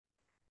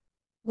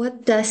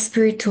What does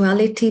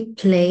spirituality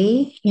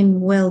play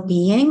in well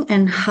being,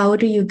 and how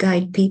do you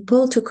guide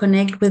people to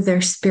connect with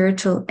their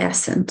spiritual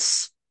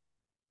essence?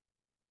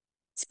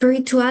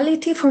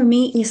 Spirituality for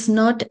me is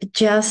not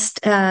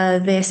just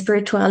the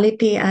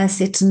spirituality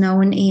as it's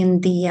known in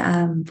the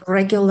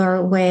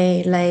regular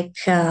way, like,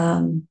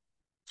 I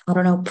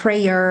don't know,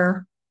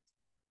 prayer,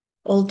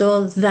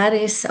 although that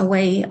is a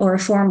way or a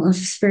form of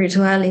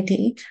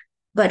spirituality.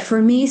 But for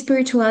me,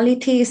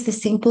 spirituality is the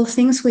simple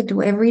things we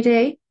do every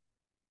day.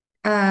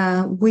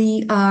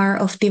 We are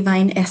of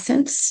divine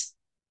essence.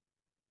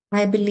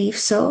 I believe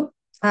so.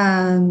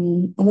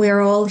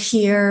 We're all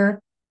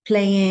here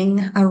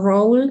playing a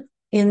role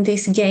in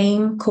this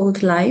game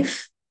called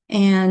life.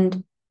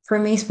 And for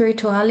me,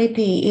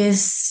 spirituality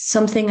is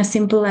something as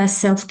simple as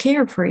self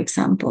care, for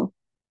example,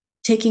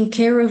 taking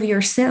care of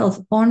yourself,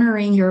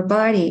 honoring your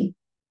body,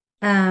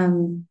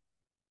 um,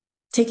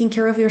 taking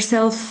care of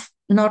yourself,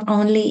 not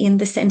only in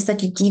the sense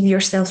that you give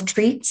yourself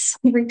treats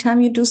every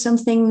time you do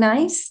something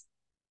nice,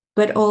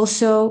 but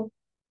also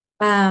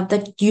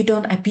that you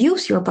don't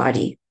abuse your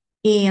body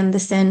in the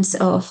sense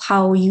of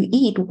how you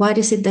eat. What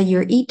is it that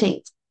you're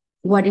eating?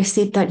 What is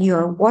it that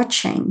you're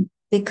watching?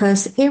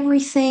 Because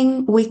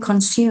everything we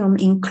consume,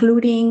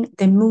 including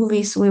the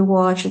movies we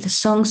watch, the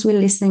songs we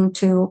listen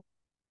to,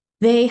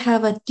 they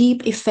have a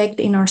deep effect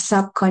in our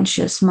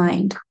subconscious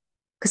mind.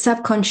 Because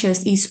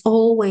subconscious is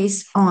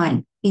always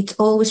on. It's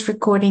always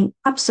recording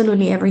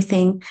absolutely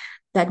everything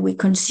that we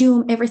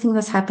consume, everything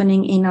that's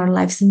happening in our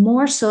lives,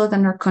 more so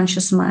than our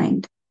conscious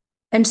mind.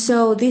 And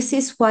so this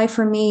is why,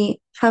 for me,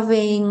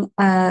 having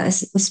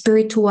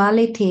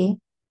spirituality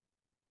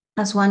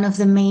as one of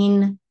the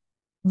main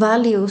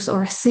values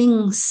or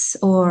things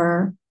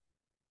or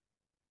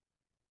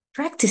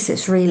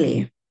practices,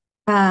 really,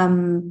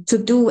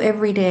 to do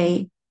every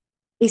day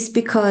is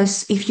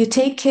because if you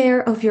take care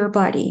of your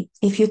body,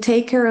 if you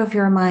take care of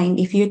your mind,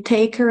 if you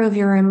take care of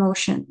your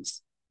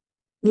emotions,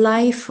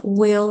 life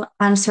will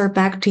answer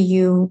back to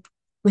you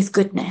with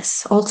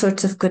goodness, all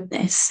sorts of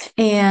goodness.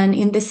 And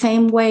in the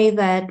same way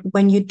that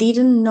when you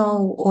didn't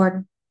know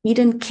or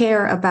didn't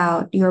care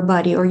about your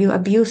body, or you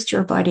abused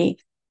your body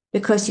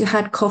because you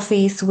had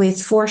coffees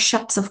with 4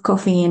 shots of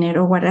coffee in it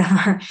or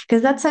whatever,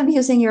 because that's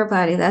abusing your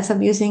body, that's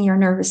abusing your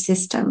nervous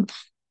system.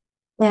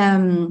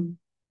 Um,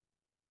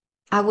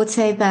 I would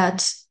say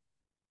that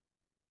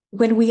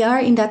when we are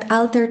in that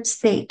altered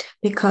state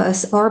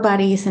because our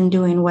body isn't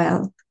doing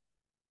well,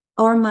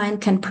 our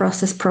mind can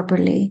process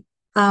properly.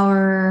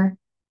 Our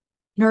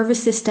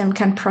nervous system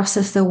can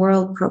process the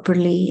world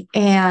properly.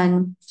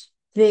 And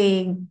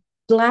the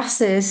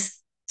glasses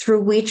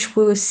through which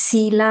we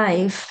see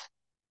life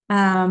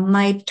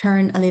might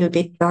turn a little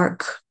bit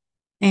dark.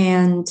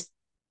 And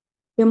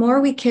the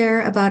more we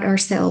care about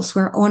ourselves,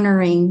 we're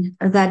honoring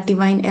that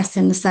divine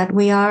essence that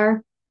we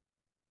are.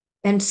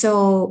 And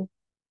so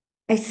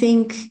I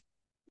think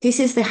this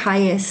is the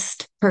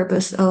highest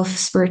purpose of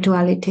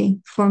spirituality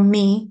for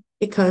me,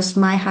 because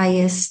my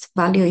highest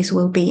value is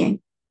well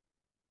being.